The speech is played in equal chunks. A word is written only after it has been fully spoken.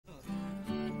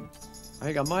I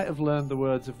think I might have learned the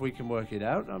words if we can work it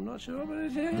out. I'm not sure, but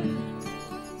it is.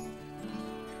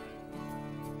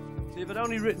 See, if I'd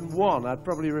only written one, I'd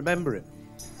probably remember it.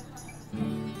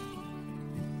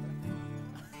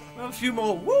 Well, a few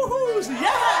more woohoos, yeah!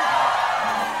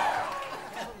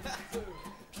 Hey,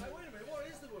 wait a minute, what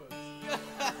is the word?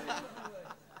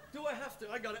 Do I have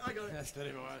to? I got it. Yes, steady,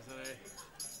 boy, steady.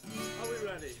 Are we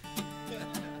ready?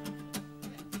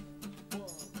 1,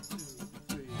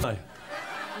 2, 3. Hi.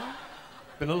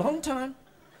 Been a long time.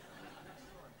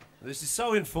 This is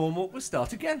so informal, we'll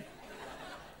start again.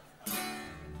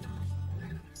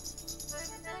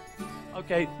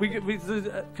 Okay, there's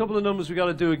a couple of numbers we got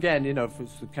to do again, you know, if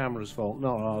it's the camera's fault,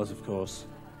 not ours, of course.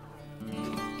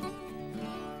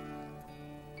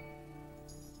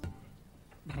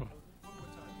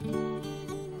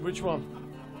 Which one?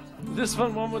 This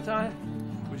one more time?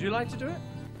 Would you like to do it?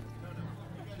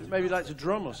 Maybe like to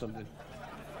drum or something.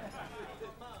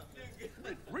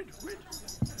 Read.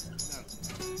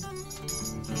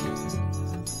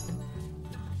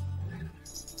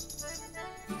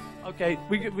 Okay,